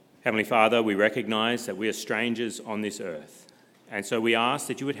Heavenly Father, we recognise that we are strangers on this earth, and so we ask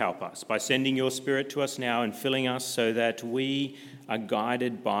that you would help us by sending your Spirit to us now and filling us so that we are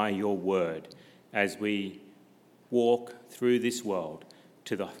guided by your word as we walk through this world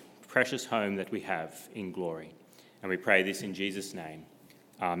to the precious home that we have in glory. And we pray this in Jesus' name.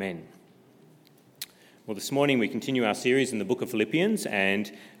 Amen. Well, this morning we continue our series in the book of Philippians,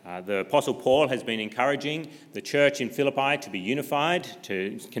 and the Apostle Paul has been encouraging the church in Philippi to be unified,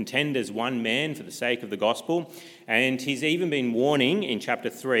 to contend as one man for the sake of the gospel. And he's even been warning in chapter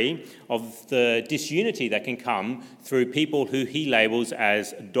 3 of the disunity that can come through people who he labels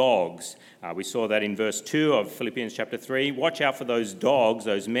as dogs. We saw that in verse 2 of Philippians chapter 3. Watch out for those dogs,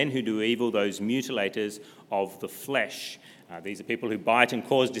 those men who do evil, those mutilators of the flesh. These are people who bite and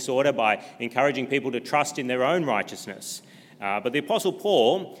cause disorder by encouraging people to trust in their own righteousness. But the Apostle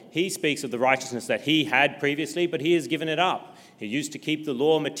Paul, he speaks of the righteousness that he had previously, but he has given it up. He used to keep the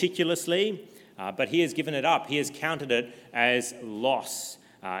law meticulously, but he has given it up. He has counted it as loss.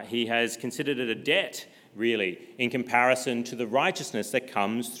 He has considered it a debt, really, in comparison to the righteousness that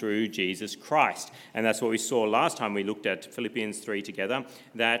comes through Jesus Christ. And that's what we saw last time we looked at Philippians 3 together,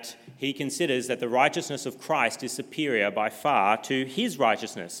 that he considers that the righteousness of Christ is superior by far to his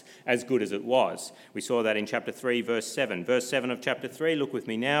righteousness, as good as it was. We saw that in chapter 3, verse 7. Verse 7 of chapter 3, look with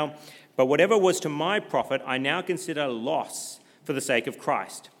me now. But whatever was to my profit, I now consider loss for the sake of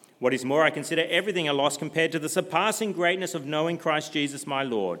Christ. What is more, I consider everything a loss compared to the surpassing greatness of knowing Christ Jesus my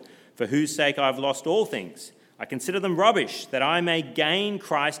Lord, for whose sake I have lost all things. I consider them rubbish, that I may gain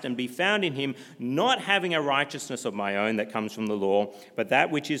Christ and be found in him, not having a righteousness of my own that comes from the law, but that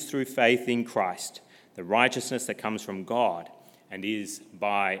which is through faith in Christ, the righteousness that comes from God and is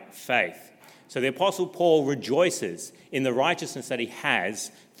by faith. So the Apostle Paul rejoices in the righteousness that he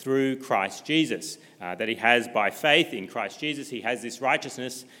has through Christ Jesus, that he has by faith in Christ Jesus. He has this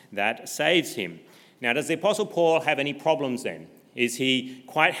righteousness that saves him. Now, does the Apostle Paul have any problems then? Is he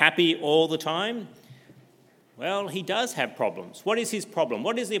quite happy all the time? Well, he does have problems. What is his problem?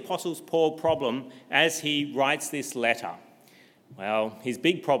 What is the Apostle Paul's problem as he writes this letter? Well, his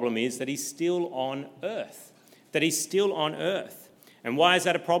big problem is that he's still on earth. And why is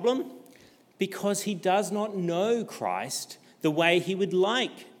that a problem? Because he does not know Christ the way he would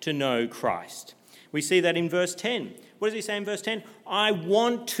like to know Christ. We see that in verse 10. What does he say in verse 10? I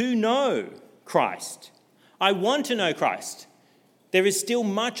want to know Christ. I want to know Christ. There is still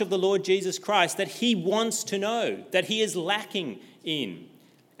much of the Lord Jesus Christ that he wants to know, that he is lacking in.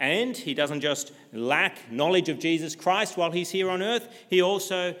 And he doesn't just lack knowledge of Jesus Christ while he's here on earth, he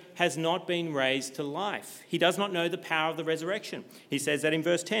also has not been raised to life. He does not know the power of the resurrection. He says that in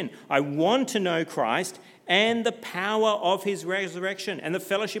verse 10, I want to know Christ and the power of his resurrection and the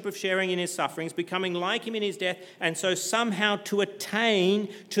fellowship of sharing in his sufferings, becoming like him in his death, and so somehow to attain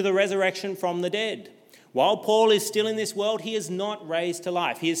to the resurrection from the dead. While Paul is still in this world, he is not raised to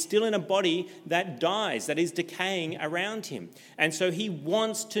life. He is still in a body that dies, that is decaying around him. And so he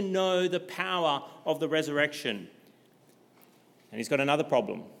wants to know the power of the resurrection. And he's got another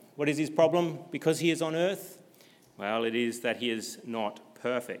problem. What is his problem because he is on earth? Well, it is that he is not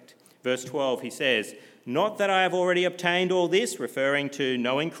perfect. Verse 12, he says, not that I have already obtained all this, referring to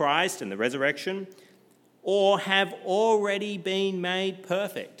knowing Christ and the resurrection, or have already been made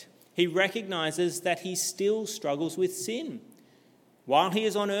perfect. He recognizes that he still struggles with sin. While he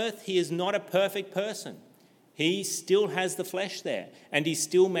is on earth, he is not a perfect person. He still has the flesh there, and he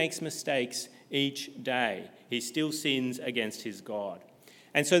still makes mistakes each day. He still sins against his God.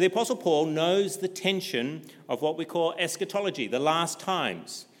 And so the Apostle Paul knows the tension of what we call eschatology, the last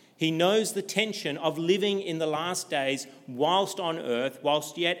times. He knows the tension of living in the last days whilst on earth,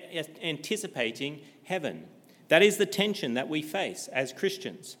 whilst yet anticipating heaven. That is the tension that we face as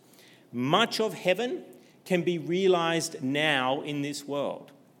Christians. Much of heaven can be realized now in this world.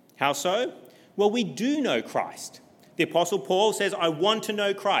 How so? Well, we do know Christ. The Apostle Paul says, I want to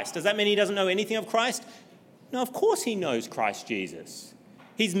know Christ. Does that mean he doesn't know anything of Christ? No, of course he knows Christ Jesus.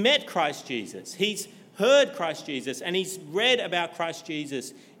 He's met Christ Jesus. He's heard Christ Jesus, and he's read about Christ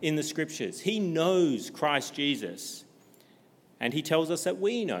Jesus in the scriptures. He knows Christ Jesus. And he tells us that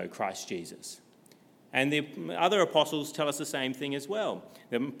we know Christ Jesus. And the other apostles tell us the same thing as well.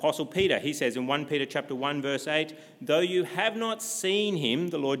 The Apostle Peter, he says in 1 Peter chapter 1, verse 8, though you have not seen him,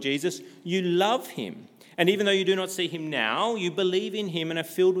 the Lord Jesus, you love him. And even though you do not see him now, you believe in him and are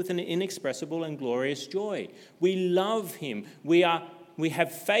filled with an inexpressible and glorious joy. We love him. We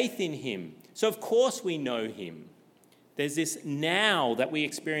have faith in him. So of course we know him. There's this now that we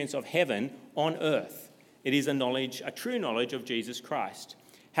experience of heaven on earth. It is a true knowledge of Jesus Christ.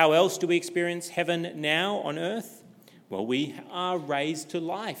 How else do we experience heaven now on earth? Well, we are raised to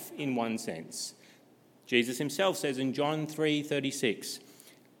life in one sense. Jesus himself says in John 3:36,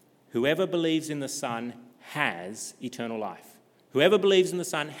 whoever believes in the Son has eternal life. Whoever believes in the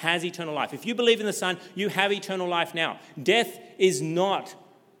Son has eternal life. If you believe in the Son, you have eternal life now. Death is not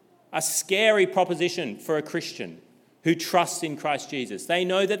a scary proposition for a Christian who trusts in Christ Jesus. They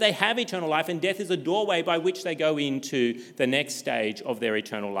know that they have eternal life, and death is a doorway by which they go into the next stage of their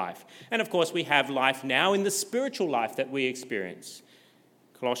eternal life. And of course, we have life now in the spiritual life that we experience.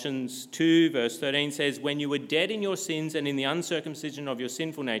 Colossians 2 verse 13 says, when you were dead in your sins and in the uncircumcision of your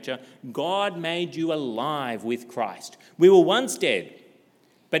sinful nature, God made you alive with Christ. We were once dead,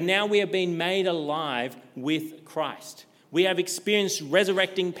 but now we have been made alive with Christ. We have experienced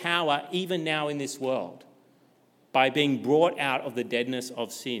resurrecting power even now in this world by being brought out of the deadness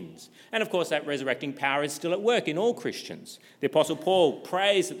of sins. And of course, that resurrecting power is still at work in all Christians. The Apostle Paul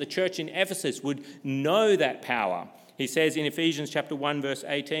prays that the church in Ephesus would know that power. He says in Ephesians chapter 1, verse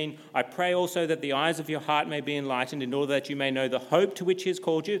 18, I pray also that the eyes of your heart may be enlightened in order that you may know the hope to which he has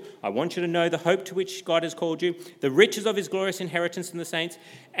called you. I want you to know the hope to which God has called you, the riches of his glorious inheritance in the saints,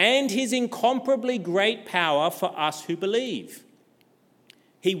 and his incomparably great power for us who believe.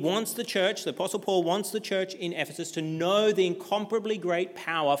 He wants the church, the Apostle Paul wants the church in Ephesus to know the incomparably great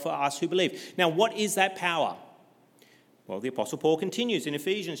power for us who believe. Now, what is that power? Well, the Apostle Paul continues in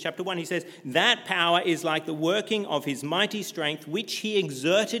Ephesians chapter 1. He says, that power is like the working of his mighty strength, which he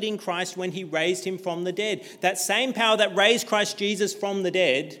exerted in Christ when he raised him from the dead. That same power that raised Christ Jesus from the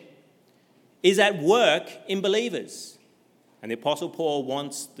dead is at work in believers. And the Apostle Paul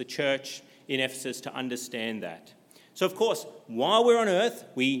wants the church in Ephesus to understand that. So, of course, while we're on earth,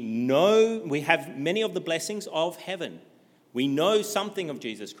 we have many of the blessings of heaven. We know something of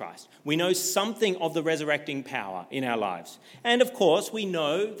Jesus Christ. We know something of the resurrecting power in our lives. And of course, we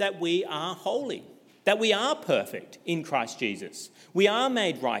know that we are holy, that we are perfect in Christ Jesus. We are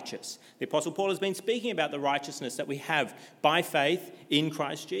made righteous. The Apostle Paul has been speaking about the righteousness that we have by faith in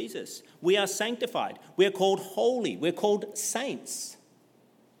Christ Jesus. We are sanctified. We are called holy. We're called saints.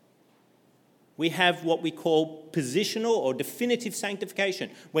 We have what we call positional or definitive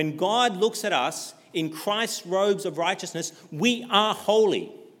sanctification. When God looks at us in Christ's robes of righteousness, we are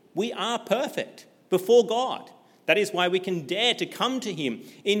holy. We are perfect before God. That is why we can dare to come to him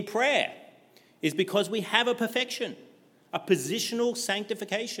in prayer, is because we have a perfection, a positional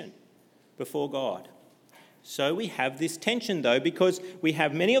sanctification before God. So we have this tension, though, because we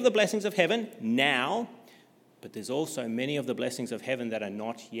have many of the blessings of heaven now, but there's also many of the blessings of heaven that are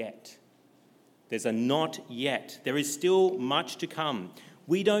not yet. There's a not yet. There is still much to come.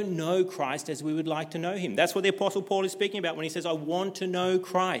 We don't know Christ as we would like to know him. That's what the Apostle Paul is speaking about when he says, I want to know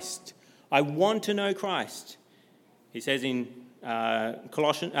Christ. I want to know Christ. He says in 1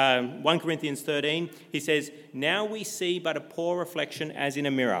 Corinthians 13, he says, now we see but a poor reflection as in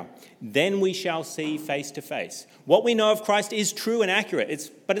a mirror. Then we shall see face to face. What we know of Christ is true and accurate,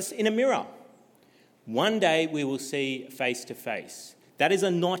 but it's in a mirror. One day we will see face to face. That is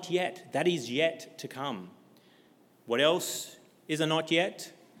a not yet. That is yet to come. What else is a not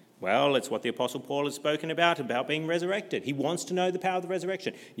yet? Well, it's what the Apostle Paul has spoken about being resurrected. He wants to know the power of the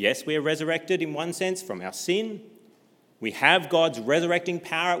resurrection. Yes, we are resurrected in one sense from our sin. We have God's resurrecting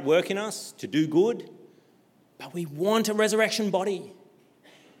power at work in us to do good, but we want a resurrection body.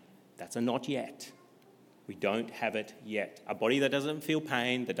 That's a not yet. We don't have it yet. A body that doesn't feel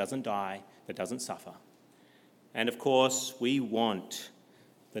pain, that doesn't die, that doesn't suffer. And of course, we want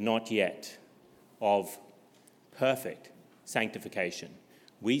the not yet of perfect sanctification.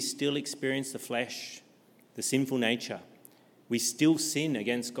 We still experience the flesh, the sinful nature. We still sin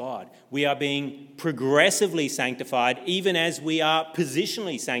against God. We are being progressively sanctified even as we are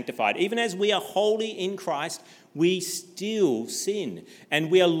positionally sanctified. Even as we are holy in Christ, we still sin. And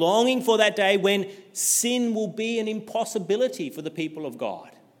we are longing for that day when sin will be an impossibility for the people of God.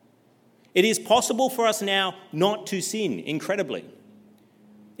 It is possible for us now not to sin, incredibly.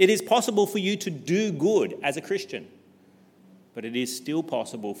 It is possible for you to do good as a Christian, but it is still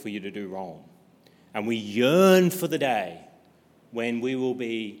possible for you to do wrong. And we yearn for the day when we will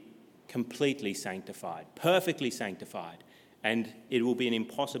be completely sanctified, perfectly sanctified, and it will be an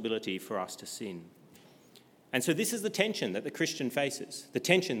impossibility for us to sin. And so this is the tension that the Christian faces, the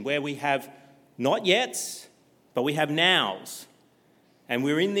tension where we have not yets, but we have nows. And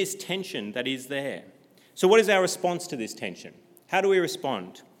we're in this tension that is there. So what is our response to this tension? How do we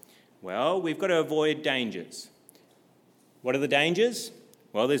respond? Well, we've got to avoid dangers. What are the dangers?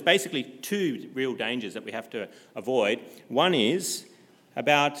 Well, there's basically two real dangers that we have to avoid. One is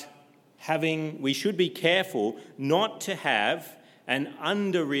about we should be careful not to have an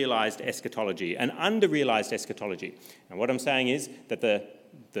under-realized eschatology, And what I'm saying is that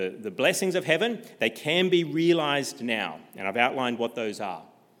the blessings of heaven, they can be realized now, and I've outlined what those are.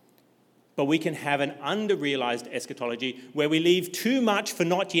 But we can have an under-realized eschatology where we leave too much for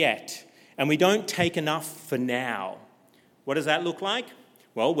not yet, and we don't take enough for now. What does that look like?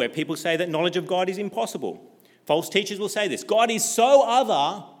 Well, where people say that knowledge of God is impossible. False teachers will say this: God is so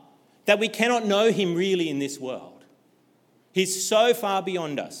other that we cannot know him really in this world. He's so far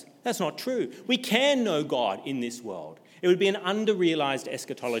beyond us. That's not true. We can know God in this world. It would be an under-realized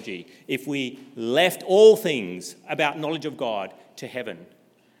eschatology if we left all things about knowledge of God to heaven.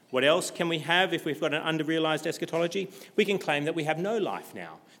 What else can we have if we've got an under-realized eschatology? We can claim that we have no life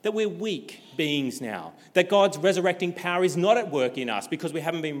now, that we're weak beings now, that God's resurrecting power is not at work in us because we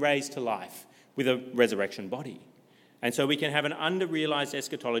haven't been raised to life with a resurrection body. And so we can have an under-realized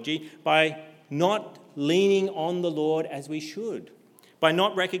eschatology by not leaning on the Lord as we should, by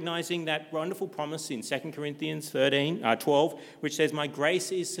not recognizing that wonderful promise in 2 Corinthians 12, which says, "My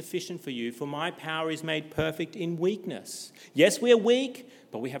grace is sufficient for you, for my power is made perfect in weakness." Yes, we are weak,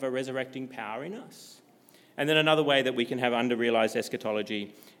 but we have a resurrecting power in us. And then another way that we can have under-realized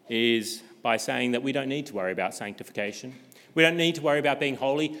eschatology is by saying that we don't need to worry about sanctification. We don't need to worry about being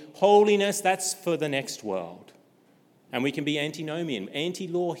holy. Holiness, that's for the next world. And we can be antinomian,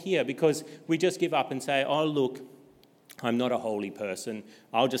 anti-law here, because we just give up and say, "Oh, look, I'm not a holy person.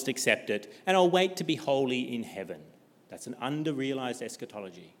 I'll just accept it, and I'll wait to be holy in heaven." That's an under-realized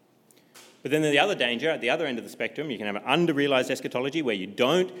eschatology. But then the other danger, at the other end of the spectrum, you can have an under-realized eschatology where you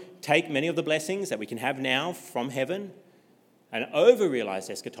don't take many of the blessings that we can have now from heaven. An over-realized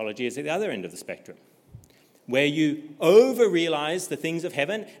eschatology is at the other end of the spectrum, where you over-realize the things of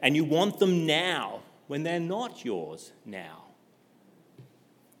heaven and you want them now when they're not yours now.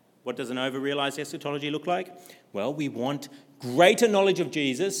 What does an over-realized eschatology look like? Well, we want greater knowledge of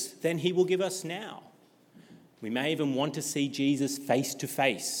Jesus than he will give us now. We may even want to see Jesus face to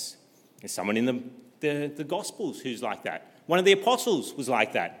face. There's someone in the Gospels who's like that. One of the apostles was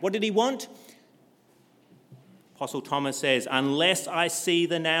like that. What did he want? Apostle Thomas says, "Unless I see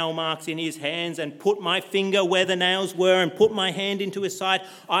the nail marks in his hands and put my finger where the nails were and put my hand into his side,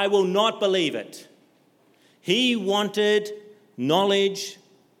 I will not believe it." He wanted knowledge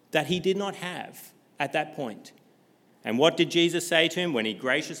that he did not have at that point. And what did Jesus say to him when he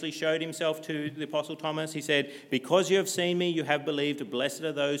graciously showed himself to the Apostle Thomas? He said, "Because you have seen me, you have believed. Blessed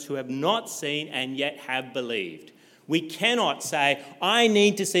are those who have not seen and yet have believed." We cannot say, "I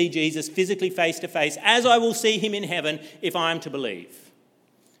need to see Jesus physically face to face, as I will see him in heaven if I am to believe."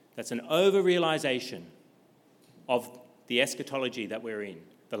 That's an over-realization of the eschatology that we're in,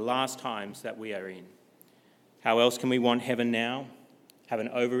 the last times that we are in. How else can we want heaven now? Have an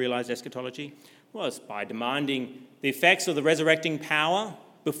over-realized eschatology? Well, it's by demanding the effects of the resurrecting power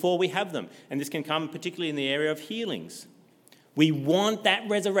before we have them. And this can come particularly in the area of healings. We want that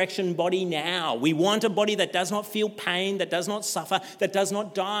resurrection body now. We want a body that does not feel pain, that does not suffer, that does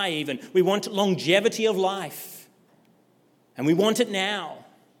not die even. We want longevity of life. And we want it now.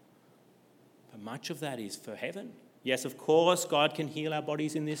 But much of that is for heaven. Yes, of course, God can heal our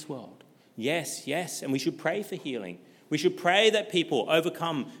bodies in this world. Yes, and we should pray for healing. We should pray that people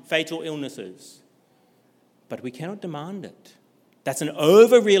overcome fatal illnesses. But we cannot demand it. That's an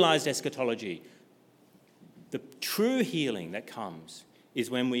over-realized eschatology. The true healing that comes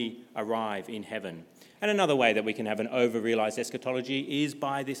is when we arrive in heaven. And another way that we can have an over-realized eschatology is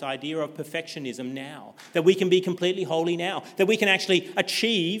by this idea of perfectionism now, that we can be completely holy now, that we can actually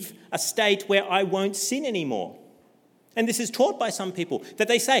achieve a state where I won't sin anymore. And this is taught by some people, that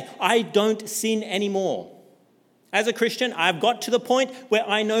they say, "I don't sin anymore. As a Christian, I've got to the point where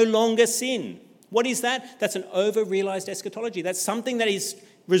I no longer sin." What is that? That's an over-realized eschatology. That's something that is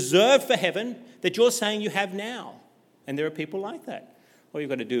reserved for heaven that you're saying you have now. And there are people like that. All you've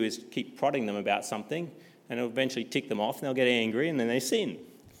got to do is keep prodding them about something and it'll eventually tick them off and they'll get angry and then they sin.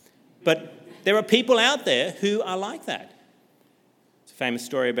 But there are people out there who are like that. It's a famous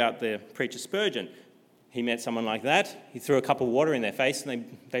story about the preacher Spurgeon. He met someone like that. He threw a cup of water in their face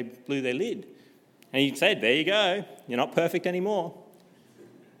and they blew their lid. And he said, "There you go. You're not perfect anymore."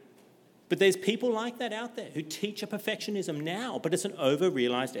 But there's people like that out there who teach a perfectionism now, but it's an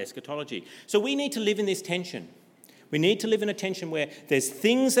over-realized eschatology. So we need to live in this tension. We need to live in a tension where there's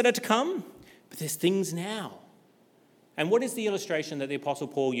things that are to come, but there's things now. And what is the illustration that the Apostle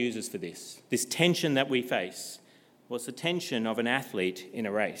Paul uses for this tension that we face? Well, it's the tension of an athlete in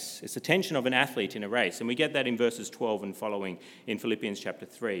a race. It's the tension of an athlete in a race. And we get that in verses 12 and following in Philippians chapter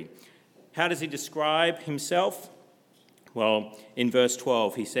 3. How does he describe himself? Well, in verse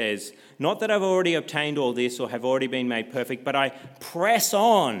 12 he says, "Not that I've already obtained all this or have already been made perfect, but I press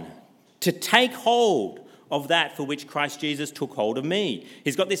on to take hold of that for which Christ Jesus took hold of me."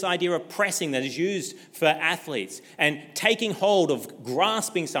 He's got this idea of pressing that is used for athletes and taking hold of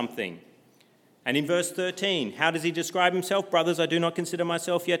grasping something. And in verse 13, how does he describe himself? "Brothers, I do not consider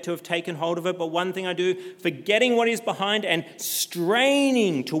myself yet to have taken hold of it, but one thing I do, forgetting what is behind and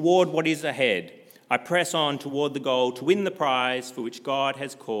straining toward what is ahead, I press on toward the goal to win the prize for which God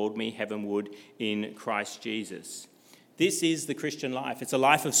has called me heavenward in Christ Jesus." This is the Christian life. It's a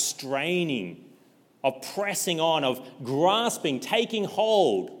life of straining, of pressing on, of grasping, taking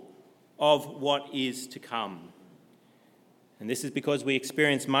hold of what is to come. And this is because we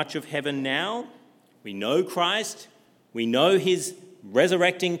experience much of heaven now. We know Christ, we know his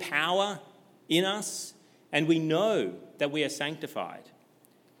resurrecting power in us, and we know that we are sanctified.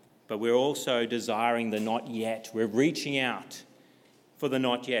 But we're also desiring the not yet. We're reaching out for the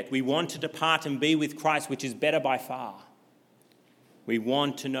not yet. We want to depart and be with Christ, which is better by far. We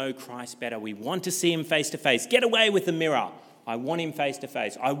want to know Christ better. We want to see him face to face. Get away with the mirror. I want him face to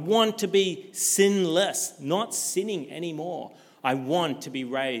face. I want to be sinless, not sinning anymore. I want to be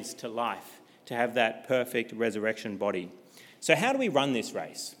raised to life, to have that perfect resurrection body. So how do we run this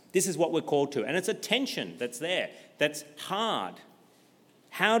race? This is what we're called to. And it's a tension that's there, that's hard.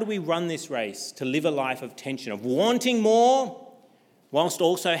 How do we run this race to live a life of tension, of wanting more whilst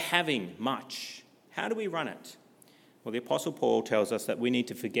also having much? How do we run it? Well, the Apostle Paul tells us that we need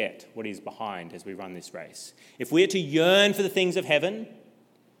to forget what is behind as we run this race. If we are to yearn for the things of heaven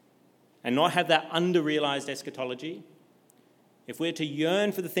and not have that under-realised eschatology, if we're to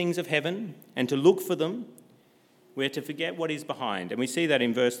yearn for the things of heaven and to look for them, we're to forget what is behind. And we see that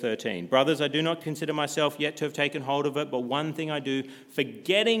in verse 13. "Brothers, I do not consider myself yet to have taken hold of it, but one thing I do,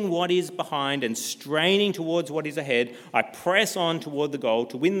 forgetting what is behind and straining towards what is ahead, I press on toward the goal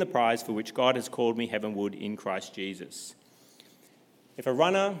to win the prize for which God has called me heavenward in Christ Jesus." If a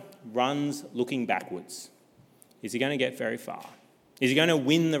runner runs looking backwards, is he going to get very far? Is he going to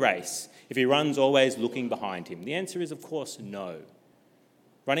win the race if he runs always looking behind him? The answer is, of course, no.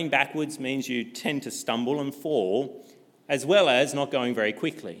 Running backwards means you tend to stumble and fall, as well as not going very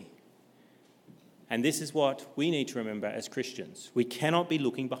quickly. And this is what we need to remember as Christians. We cannot be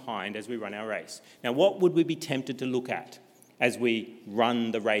looking behind as we run our race. Now, what would we be tempted to look at as we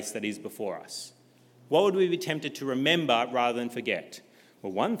run the race that is before us? What would we be tempted to remember rather than forget?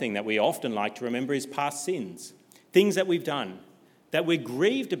 Well, one thing that we often like to remember is past sins, things that we've done, that we're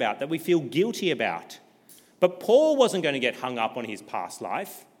grieved about, that we feel guilty about. But Paul wasn't going to get hung up on his past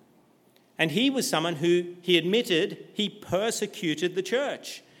life. And he was someone who, he admitted, he persecuted the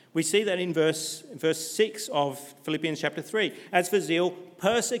church. We see that in verse 6 of Philippians chapter 3. "As for zeal,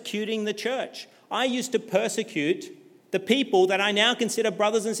 persecuting the church." I used to persecute the people that I now consider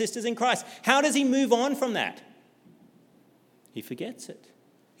brothers and sisters in Christ. How does he move on from that? He forgets it.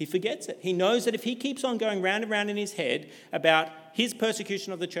 He forgets it. He knows that if he keeps on going round and round in his head about his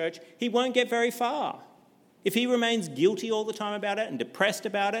persecution of the church, he won't get very far. If he remains guilty all the time about it and depressed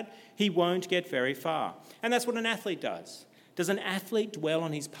about it, he won't get very far. And that's what an athlete does. Does an athlete dwell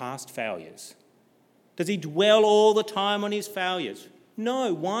on his past failures? Does he dwell all the time on his failures?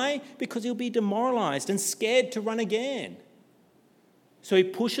 No. Why? Because he'll be demoralised and scared to run again. So he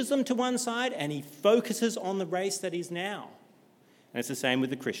pushes them to one side and he focuses on the race that is now. And it's the same with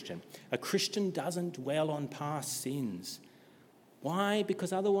the Christian. A Christian doesn't dwell on past sins. Why?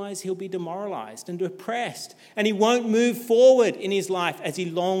 Because otherwise he'll be demoralised and depressed, and he won't move forward in his life as he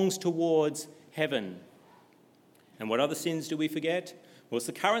longs towards heaven. And what other sins do we forget? Well, it's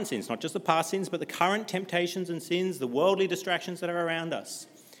the current sins, not just the past sins, but the current temptations and sins, the worldly distractions that are around us.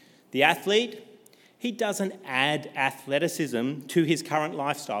 The athlete, he doesn't add athleticism to his current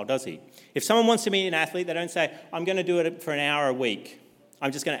lifestyle, does he? If someone wants to be an athlete, they don't say, "I'm going to do it for an hour a week.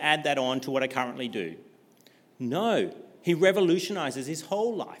 I'm just going to add that on to what I currently do." No. He revolutionises his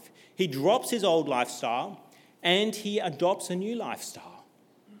whole life. He drops his old lifestyle and he adopts a new lifestyle.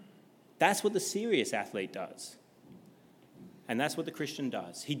 That's what the serious athlete does. And that's what the Christian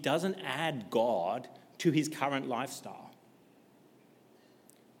does. He doesn't add God to his current lifestyle.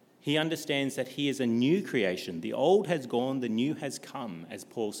 He understands that he is a new creation. The old has gone, the new has come, as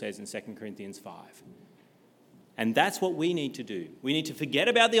Paul says in 2 Corinthians 5. And that's what we need to do. We need to forget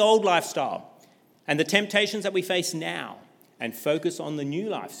about the old lifestyle and the temptations that we face now, and focus on the new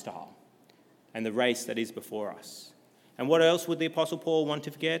lifestyle and the race that is before us. And what else would the Apostle Paul want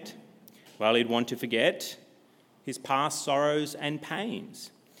to forget? Well, he'd want to forget his past sorrows and pains.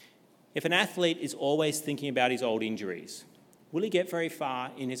 If an athlete is always thinking about his old injuries, will he get very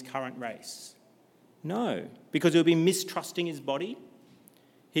far in his current race? No, because he'll be mistrusting his body.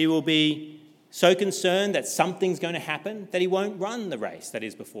 He will be so concerned that something's going to happen that he won't run the race that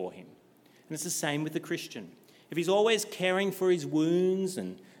is before him. And it's the same with the Christian. If he's always caring for his wounds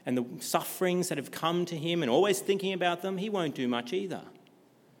and the sufferings that have come to him and always thinking about them, he won't do much either.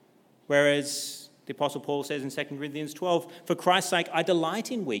 Whereas the Apostle Paul says in 2 Corinthians 12, for Christ's sake, I delight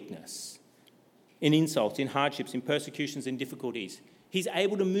in weakness, in insults, in hardships, in persecutions, in difficulties. He's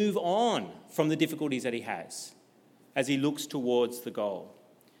able to move on from the difficulties that he has as he looks towards the goal.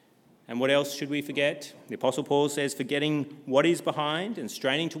 And what else should we forget? The Apostle Paul says, forgetting what is behind and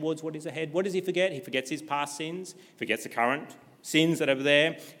straining towards what is ahead. What does he forget? He forgets his past sins. He forgets the current sins that are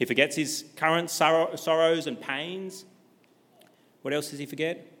there. He forgets his current sorrows and pains. What else does he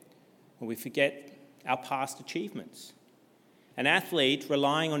forget? Well, we forget our past achievements. An athlete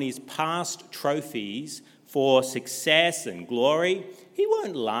relying on his past trophies for success and glory, he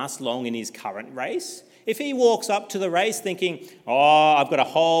won't last long in his current race. If he walks up to the race thinking, I've got a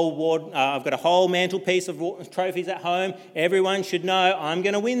whole mantelpiece of trophies at home, everyone should know I'm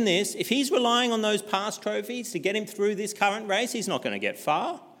going to win this. If he's relying on those past trophies to get him through this current race, he's not going to get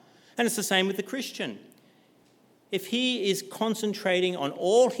far. And it's the same with the Christian. If he is concentrating on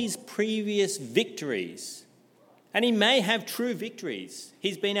all his previous victories, and he may have true victories,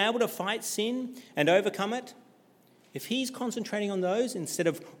 he's been able to fight sin and overcome it. If he's concentrating on those instead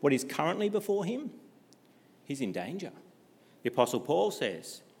of what is currently before him, he's in danger. The Apostle Paul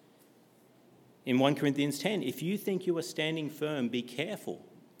says in 1 Corinthians 10, if you think you are standing firm, be careful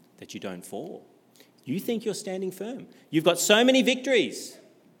that you don't fall. You think you're standing firm. You've got so many victories.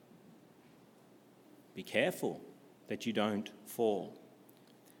 Be careful that you don't fall.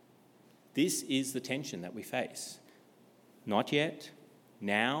 This is the tension that we face. Not yet,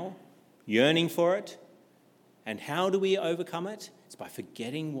 now, yearning for it. And how do we overcome it? It's by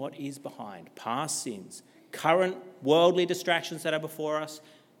forgetting what is behind, past sins, current worldly distractions that are before us,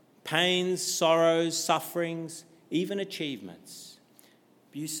 pains, sorrows, sufferings, even achievements.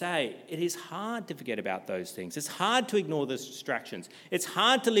 You say, it is hard to forget about those things. It's hard to ignore those distractions. It's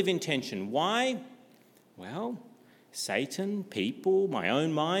hard to live in tension. Why? Well, Satan, people, my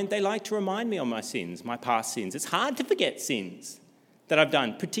own mind, they like to remind me of my sins, my past sins. It's hard to forget sins that I've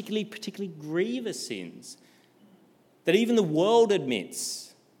done, particularly grievous sins that even the world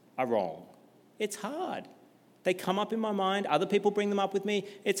admits are wrong. It's hard. They come up in my mind. Other people bring them up with me.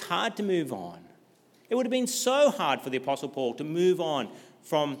 It's hard to move on. It would have been so hard for the Apostle Paul to move on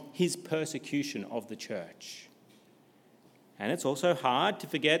from his persecution of the church. And it's also hard to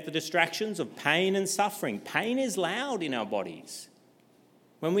forget the distractions of pain and suffering. Pain is loud in our bodies.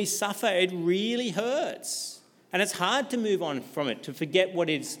 When we suffer, it really hurts. And it's hard to move on from it, to forget what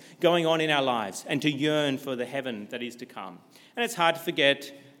is going on in our lives and to yearn for the heaven that is to come. And it's hard to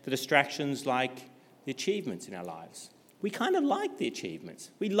forget the distractions like the achievements in our lives. We kind of like the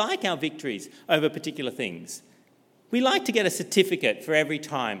achievements. We like our victories over particular things. We like to get a certificate for every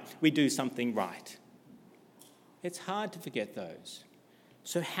time we do something right. It's hard to forget those.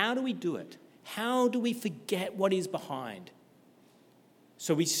 So how do we do it? How do we forget what is behind?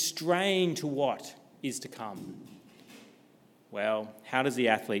 So we strain to what is to come. Well, how does the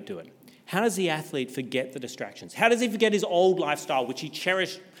athlete do it? How does the athlete forget the distractions? How does he forget his old lifestyle, which he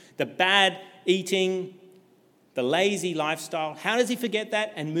cherished, the bad eating, the lazy lifestyle? How does he forget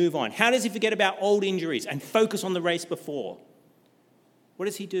that and move on? How does he forget about old injuries and focus on the race before? What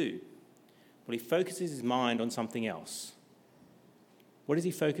does he do? Well, he focuses his mind on something else. What does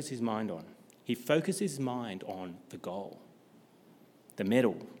he focus his mind on? He focuses his mind on the goal, the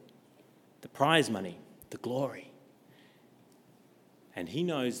medal, the prize money, the glory. And he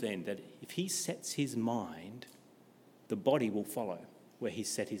knows then that if he sets his mind, the body will follow where he's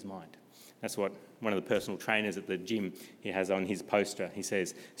set his mind. That's what one of the personal trainers at the gym, he has on his poster. He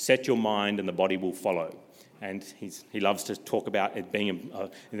says, set your mind and the body will follow. And he loves to talk about it being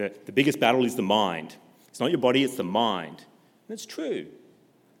the biggest battle is the mind. It's not your body, it's the mind. And it's true.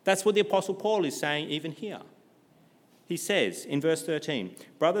 That's what the Apostle Paul is saying even here. He says in verse 13,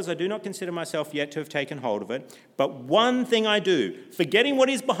 brothers, I do not consider myself yet to have taken hold of it, but one thing I do, forgetting what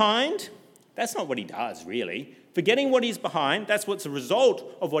is behind. That's not what he does, really. Forgetting what is behind, that's what's the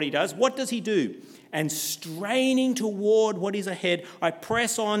result of what he does. What does he do? And straining toward what is ahead, I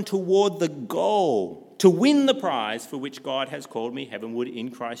press on toward the goal to win the prize for which God has called me heavenward in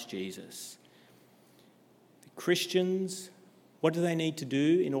Christ Jesus. The Christians, what do they need to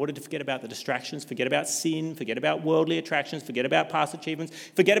do in order to forget about the distractions, forget about sin, forget about worldly attractions, forget about past achievements,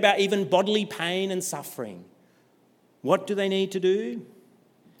 forget about even bodily pain and suffering? What do they need to do?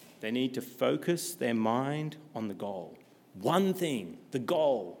 They need to focus their mind on the goal. One thing, the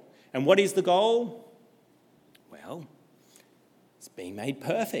goal. And what is the goal? Well, it's being made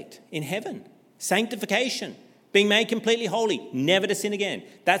perfect in heaven. Sanctification, being made completely holy, never to sin again.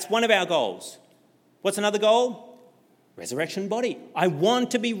 That's one of our goals. What's another goal? Resurrection body. I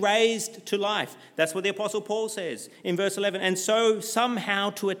want to be raised to life. That's what the Apostle Paul says in verse 11. And so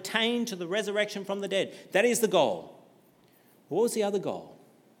somehow to attain to the resurrection from the dead. That is the goal. What was the other goal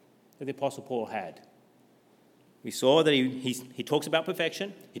that the Apostle Paul had? We saw that he talks about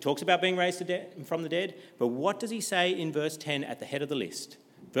perfection. He talks about being raised from the dead. But what does he say in verse 10 at the head of the list?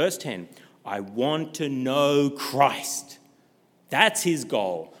 Verse 10, I want to know Christ. That's his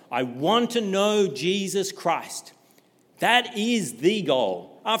goal. I want to know Jesus Christ. That is the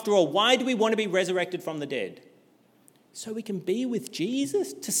goal. After all, why do we want to be resurrected from the dead? So we can be with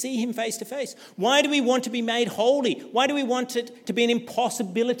Jesus, to see him face to face. Why do we want to be made holy? Why do we want it to be an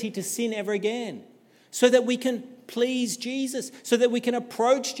impossibility to sin ever again? So that we can please Jesus, so that we can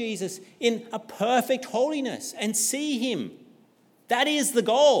approach Jesus in a perfect holiness and see him. That is the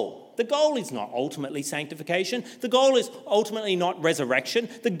goal. The goal is not ultimately sanctification. The goal is ultimately not resurrection.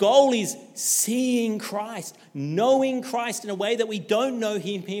 The goal is seeing Christ, knowing Christ in a way that we don't know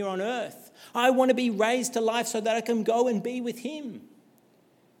him here on earth. I want to be raised to life so that I can go and be with him.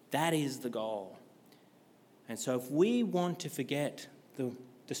 That is the goal. And so if we want to forget the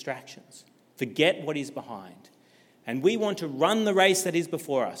distractions, forget what is behind, and we want to run the race that is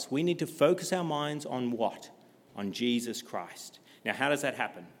before us, we need to focus our minds on what? On Jesus Christ. Now, how does that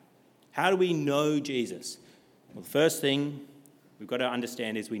happen? How do we know Jesus? Well, the first thing we've got to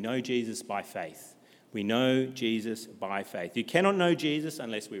understand is we know Jesus by faith. We know Jesus by faith. You cannot know Jesus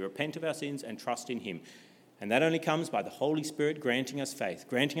unless we repent of our sins and trust in him. And that only comes by the Holy Spirit granting us faith,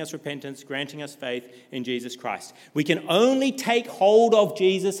 granting us repentance, granting us faith in Jesus Christ. We can only take hold of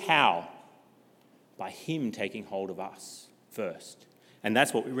Jesus how? By him taking hold of us first. And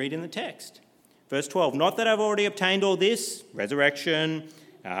that's what we read in the text. Verse 12, not that I've already obtained all this, resurrection,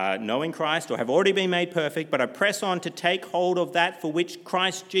 knowing Christ, or have already been made perfect, but I press on to take hold of that for which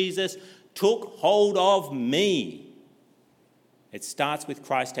Christ Jesus took hold of me. It starts with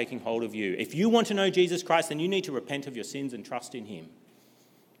Christ taking hold of you. If you want to know Jesus Christ, then you need to repent of your sins and trust in him.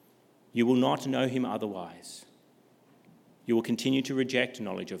 You will not know him otherwise. You will continue to reject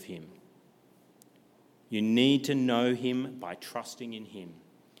knowledge of him. You need to know him by trusting in him.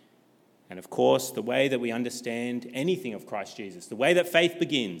 And of course, the way that we understand anything of Christ Jesus, the way that faith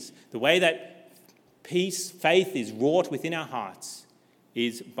begins, the way that faith is wrought within our hearts,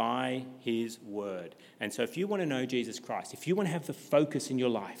 is by his word. And so if you want to know Jesus Christ, if you want to have the focus in your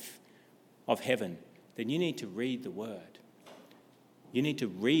life of heaven, then you need to read the word. You need to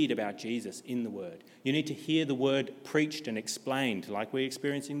read about Jesus in the word. You need to hear the word preached and explained like we're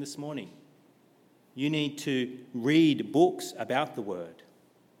experiencing this morning. You need to read books about the word.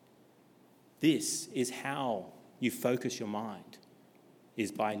 This is how you focus your mind,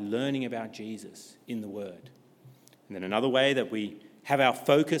 is by learning about Jesus in the Word. And then another way that we have our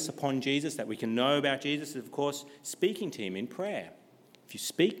focus upon Jesus, that we can know about Jesus, is, of course, speaking to him in prayer. If you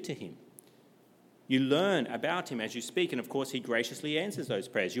speak to him, you learn about him as you speak, and of course, he graciously answers those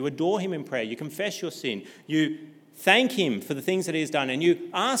prayers. You adore him in prayer. You confess your sin. You thank him for the things that he has done, and you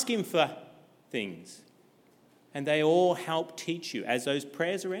ask him for things. And they all help teach you, as those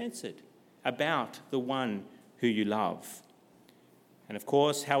prayers are answered, about the one who you love. And of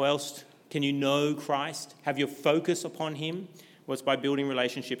course, how else can you know Christ, have your focus upon him? Well, it's by building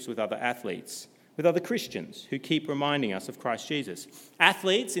relationships with other athletes, with other Christians who keep reminding us of Christ Jesus.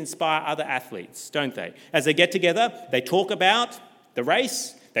 Athletes inspire other athletes, don't they? As they get together, they talk about the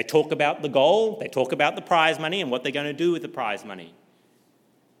race, they talk about the goal, they talk about the prize money and what they're going to do with the prize money.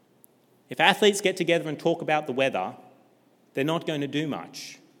 If athletes get together and talk about the weather, they're not going to do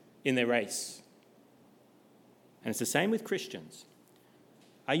much in their race. And it's the same with Christians.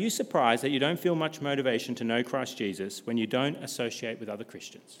 Are you surprised that you don't feel much motivation to know Christ Jesus when you don't associate with other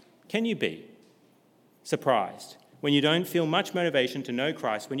Christians? Can you be surprised when you don't feel much motivation to know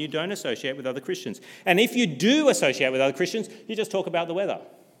Christ when you don't associate with other Christians? And if you do associate with other Christians, you just talk about the weather.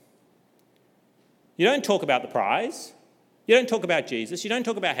 You don't talk about the prize. You don't talk about Jesus. You don't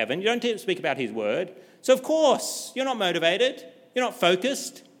talk about heaven. You don't speak about his word. So of course, you're not motivated. You're not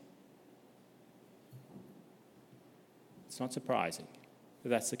focused. It's not surprising that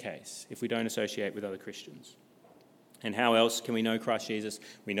that's the case if we don't associate with other Christians. And how else can we know Christ Jesus?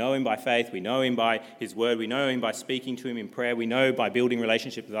 We know him by faith. We know him by his word. We know him by speaking to him in prayer. We know by building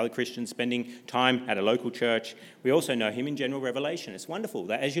relationships with other Christians, spending time at a local church. We also know him in general revelation. It's wonderful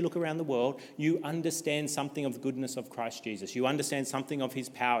that as you look around the world, you understand something of the goodness of Christ Jesus. You understand something of his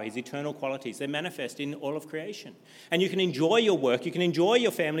power, his eternal qualities. They're manifest in all of creation. And you can enjoy your work. You can enjoy your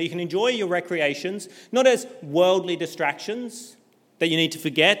family. You can enjoy your recreations, not as worldly distractions that you need to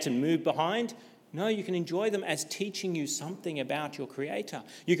forget and move behind. No, you can enjoy them as teaching you something about your Creator.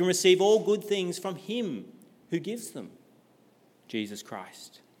 You can receive all good things from him who gives them, Jesus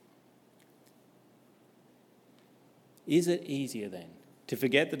Christ. Is it easier then to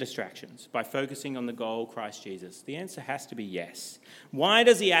forget the distractions by focusing on the goal, Christ Jesus? The answer has to be yes. Why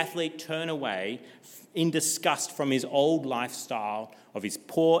does the athlete turn away in disgust from his old lifestyle of his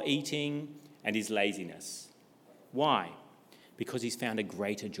poor eating and his laziness? Why? Because he's found a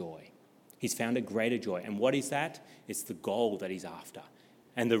greater joy. He's found a greater joy. And what is that? It's the goal that he's after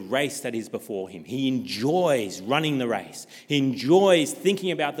and the race that is before him. He enjoys running the race. He enjoys thinking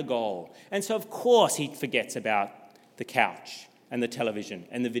about the goal. And so, of course, he forgets about the couch and the television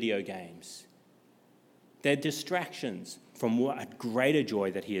and the video games. They're distractions from a greater joy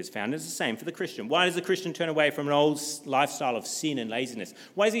that he has found. It's the same for the Christian. Why does the Christian turn away from an old lifestyle of sin and laziness?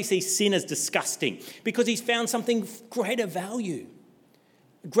 Why does he see sin as disgusting? Because he's found something greater value.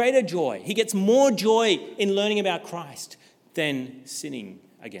 Greater joy. He gets more joy in learning about Christ than sinning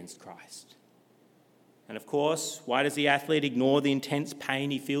against Christ. And of course, why does the athlete ignore the intense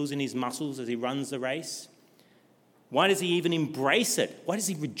pain he feels in his muscles as he runs the race? Why does he even embrace it? Why does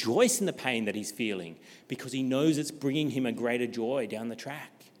he rejoice in the pain that he's feeling? Because he knows it's bringing him a greater joy down the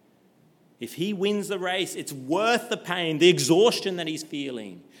track. If he wins the race, it's worth the pain, the exhaustion that he's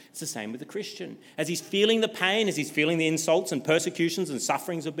feeling. It's the same with the Christian. As he's feeling the pain, as he's feeling the insults and persecutions and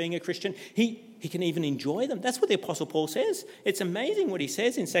sufferings of being a Christian, he can even enjoy them. That's what the Apostle Paul says. It's amazing what he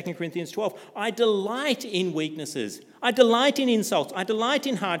says in 2 Corinthians 12. I delight in weaknesses. I delight in insults. I delight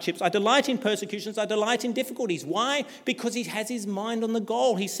in hardships. I delight in persecutions. I delight in difficulties. Why? Because he has his mind on the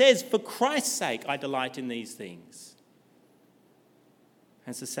goal. He says, for Christ's sake, I delight in these things.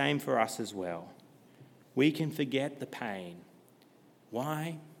 And it's the same for us as well. We can forget the pain.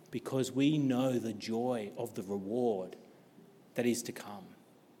 Why? Because we know the joy of the reward that is to come.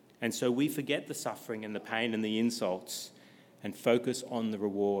 And so we forget the suffering and the pain and the insults and focus on the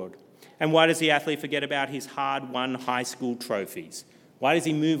reward. And why does the athlete forget about his hard-won high school trophies? Why does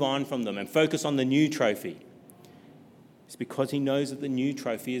he move on from them and focus on the new trophy? It's because he knows that the new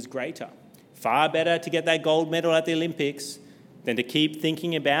trophy is greater. Far better to get that gold medal at the Olympics than to keep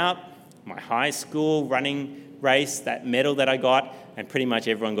thinking about my high school running race, that medal that I got, and pretty much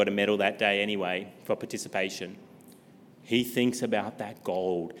everyone got a medal that day anyway for participation. He thinks about that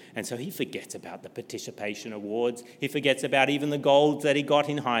gold, and so he forgets about the participation awards. He forgets about even the golds that he got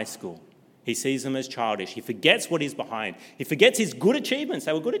in high school. He sees them as childish. He forgets what he's behind. He forgets his good achievements.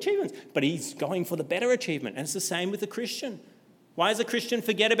 They were good achievements, but he's going for the better achievement, and it's the same with the Christian. Why does a Christian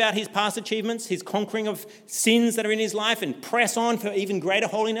forget about his past achievements, his conquering of sins that are in his life, and press on for even greater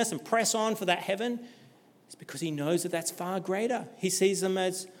holiness and press on for that heaven? It's because he knows that that's far greater. He sees them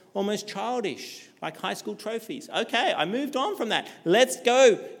as almost childish, like high school trophies. Okay, I moved on from that. Let's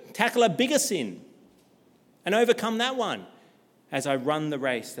go tackle a bigger sin and overcome that one as I run the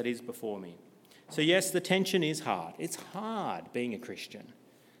race that is before me. So yes, the tension is hard. It's hard being a Christian.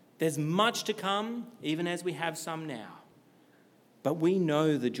 There's much to come, even as we have some now. But we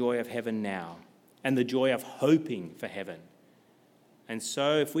know the joy of heaven now and the joy of hoping for heaven. And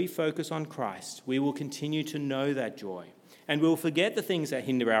so if we focus on Christ, we will continue to know that joy. And we'll forget the things that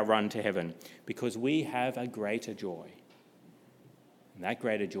hinder our run to heaven because we have a greater joy. And that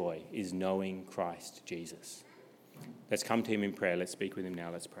greater joy is knowing Christ Jesus. Let's come to him in prayer. Let's speak with him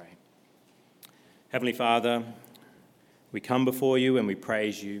now. Let's pray. Heavenly Father, we come before you and we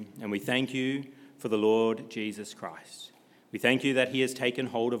praise you and we thank you for the Lord Jesus Christ. We thank you that he has taken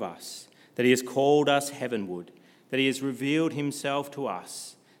hold of us, that he has called us heavenward, that he has revealed himself to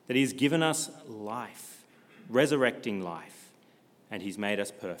us, that he has given us life, resurrecting life, and he's made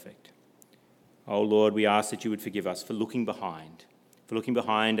us perfect. Oh Lord, we ask that you would forgive us for looking behind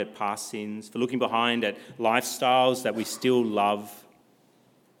at past sins, for looking behind at lifestyles that we still love,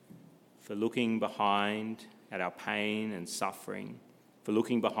 for looking behind at our pain and suffering, for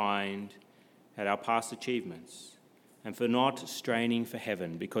looking behind at our past achievements, and for not straining for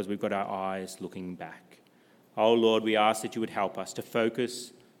heaven because we've got our eyes looking back. Oh Lord, we ask that you would help us to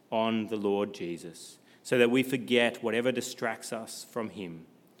focus on the Lord Jesus so that we forget whatever distracts us from him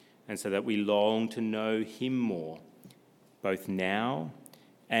and so that we long to know him more, both now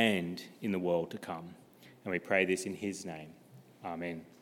and in the world to come. And we pray this in his name. Amen.